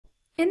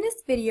In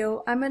this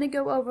video, I'm going to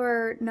go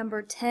over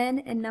number 10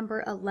 and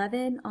number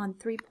 11 on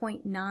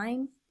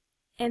 3.9,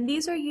 and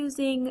these are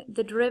using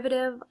the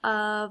derivative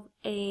of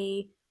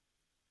a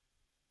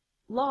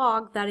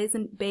log that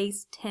isn't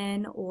base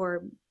 10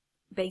 or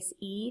base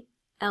e,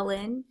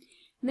 ln. And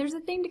there's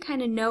a thing to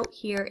kind of note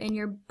here. In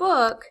your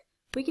book,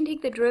 we can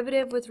take the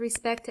derivative with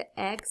respect to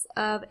x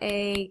of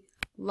a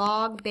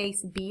log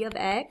base b of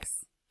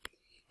x.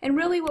 And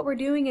really what we're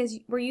doing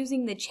is we're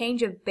using the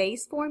change of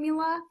base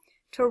formula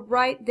to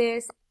write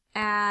this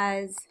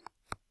as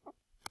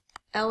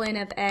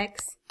ln of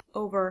x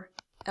over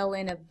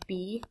ln of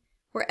b,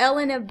 where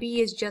ln of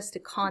b is just a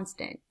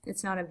constant.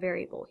 It's not a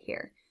variable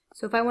here.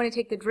 So if I want to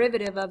take the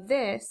derivative of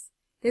this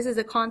is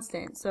a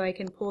constant, so I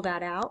can pull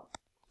that out,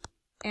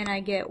 and I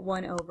get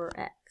 1 over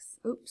x.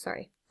 Oops,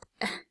 sorry.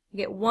 I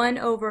get 1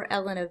 over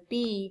ln of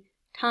b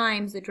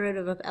times the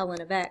derivative of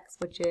ln of x,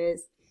 which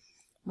is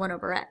 1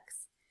 over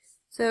x.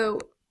 So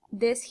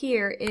this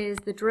here is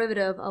the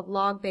derivative of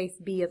log base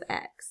b of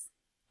x.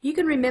 You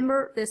can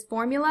remember this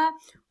formula,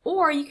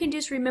 or you can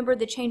just remember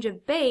the change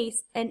of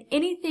base, and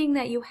anything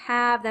that you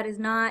have that is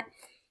not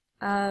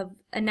a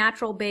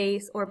natural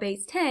base or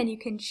base 10, you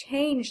can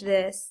change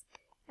this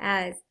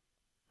as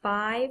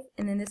 5,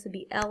 and then this would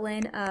be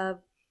ln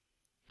of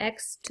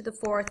x to the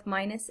 4th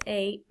minus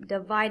 8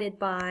 divided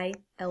by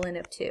ln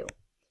of 2.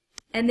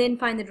 And then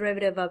find the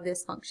derivative of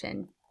this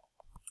function.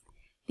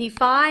 The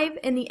 5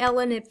 and the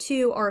ln of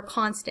 2 are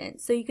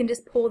constant, so you can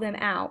just pull them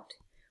out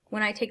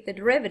when I take the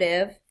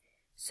derivative.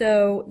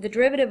 So the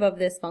derivative of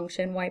this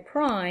function, y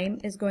prime,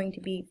 is going to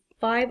be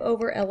 5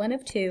 over ln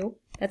of 2,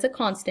 that's a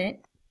constant,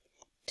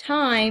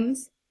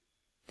 times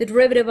the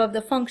derivative of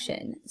the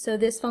function. So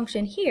this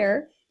function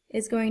here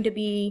is going to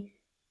be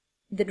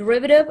the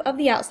derivative of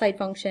the outside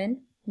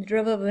function. The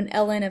derivative of an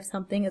ln of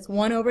something is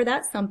 1 over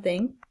that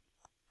something,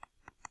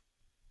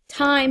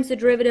 times the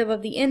derivative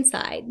of the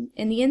inside.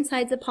 And the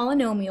inside's a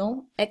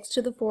polynomial, x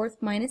to the 4th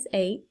minus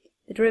 8.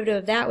 The derivative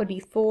of that would be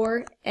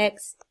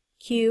 4x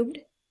cubed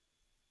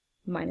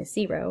minus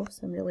 0,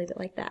 so I'm going to leave it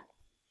like that.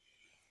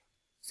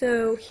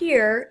 So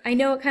here, I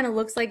know it kind of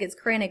looks like it's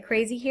kind of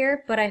crazy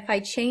here, but if I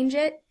change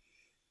it,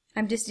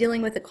 I'm just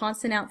dealing with a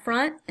constant out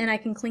front, and I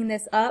can clean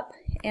this up,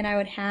 and I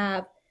would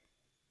have,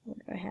 what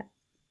do I have?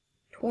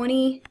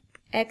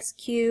 20x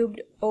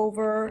cubed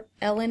over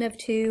ln of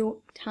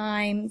 2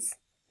 times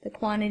the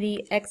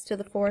quantity x to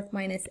the 4th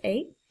minus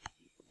 8,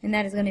 and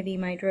that is going to be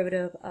my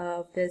derivative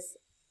of this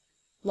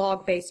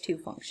log base 2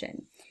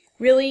 function.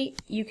 Really,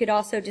 you could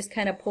also just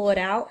kind of pull it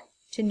out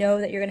to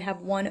know that you're going to have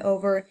 1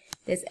 over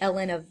this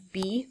ln of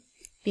b,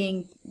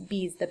 being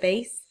b is the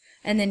base,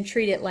 and then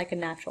treat it like a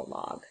natural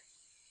log.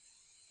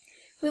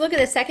 We look at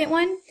the second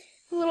one,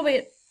 a little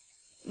bit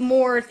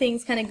more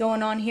things kind of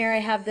going on here. I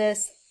have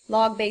this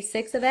log base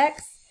 6 of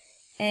x,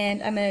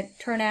 and I'm going to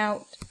turn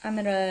out,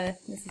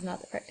 this is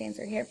not the correct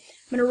answer here,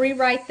 I'm going to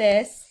rewrite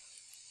this,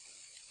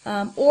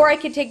 or I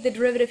could take the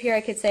derivative here.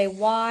 I could say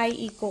y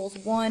equals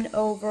 1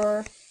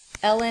 over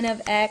ln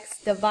of x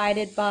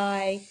divided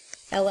by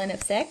ln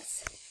of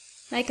 6.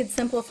 And I could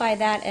simplify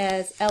that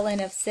as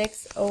ln of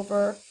 6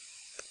 over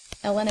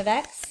ln of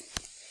x.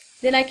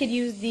 Then I could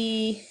use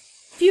the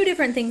few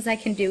different things I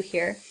can do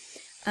here.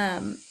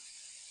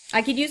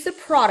 I could use the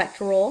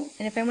product rule,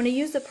 and if I want to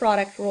use the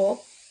product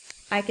rule,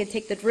 I could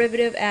take the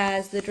derivative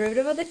as the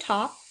derivative of the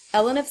top.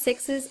 Ln of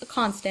 6 is a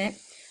constant,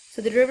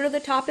 so the derivative of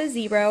the top is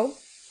 0.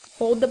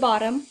 Hold the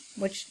bottom,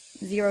 which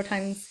 0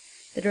 times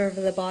the derivative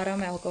of the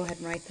bottom, I'll go ahead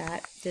and write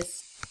that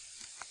just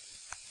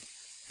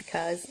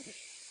because.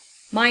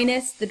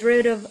 Minus the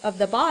derivative of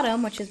the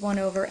bottom, which is 1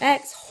 over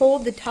x.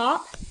 Hold the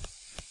top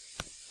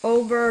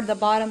over the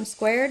bottom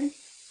squared.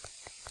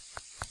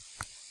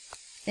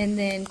 And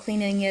then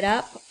cleaning it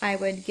up, I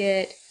would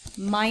get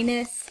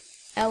minus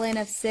ln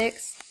of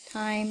 6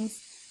 times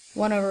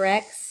 1 over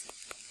x.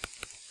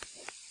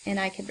 And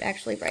I could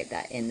actually write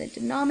that in the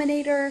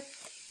denominator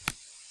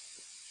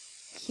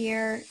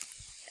here,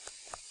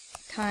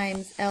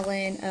 times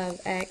ln of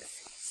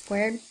x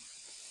squared.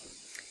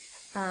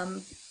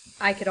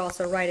 I could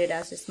also write it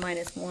as just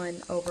minus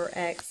 1 over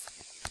x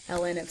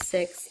ln of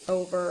 6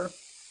 over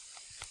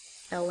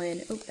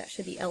ln, oh, that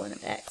should be ln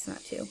of x,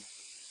 not 2.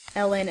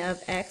 Ln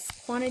of x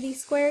quantity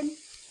squared.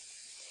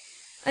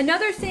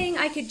 Another thing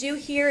I could do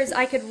here is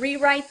I could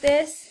rewrite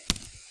this.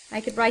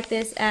 I could write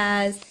this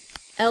as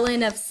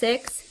ln of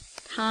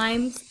 6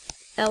 times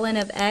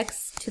ln of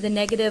x to the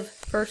negative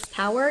first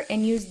power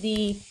and use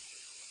the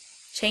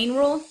chain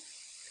rule.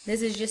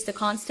 This is just a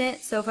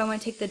constant, so if I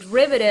want to take the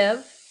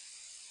derivative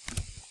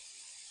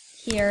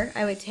here,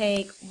 I would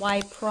take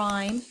y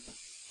prime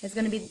is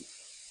going to be,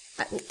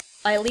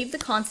 I leave the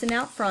constant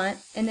out front,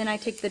 and then I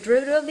take the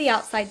derivative of the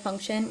outside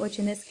function, which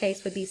in this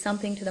case would be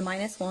something to the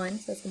minus 1,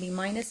 so it's going to be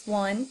minus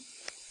 1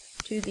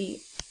 to the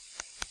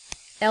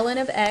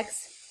ln of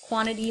x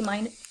quantity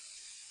minus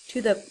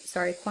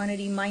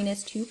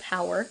minus 2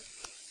 power.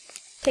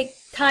 Take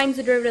times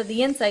the derivative of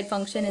the inside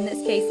function. In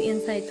this case, the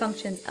inside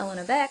function is ln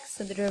of x,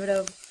 so the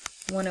derivative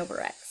of 1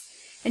 over x.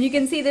 And you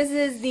can see this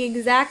is the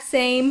exact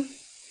same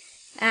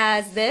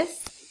as this.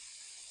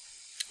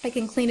 I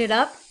can clean it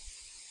up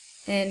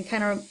and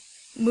kind of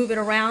move it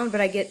around,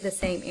 but I get the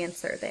same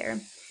answer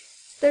there.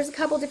 There's a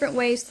couple different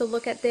ways to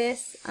look at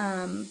this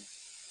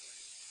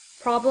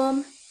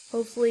problem.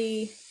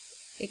 Hopefully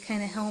it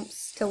kind of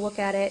helps to look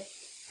at it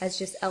as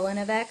just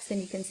ln of x,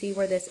 and you can see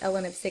where this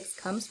ln of 6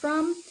 comes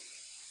from,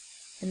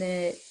 and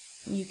then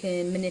you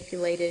can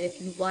manipulate it.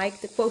 If you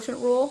like the quotient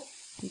rule,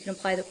 you can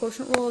apply the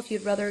quotient rule. If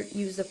you'd rather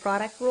use the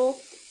product rule,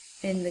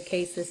 in the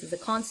case this is a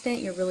constant,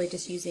 you're really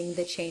just using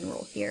the chain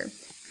rule here.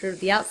 Derivative of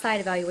the outside,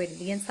 evaluated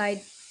the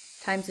inside,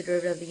 times the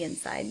derivative of the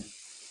inside.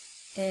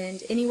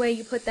 And any way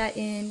you put that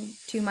in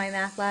to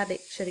MyMathLab,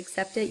 it should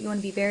accept it. You want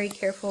to be very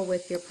careful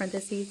with your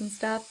parentheses and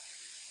stuff,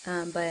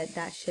 but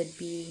that should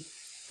be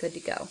good to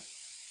go.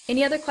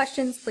 Any other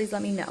questions, please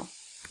let me know.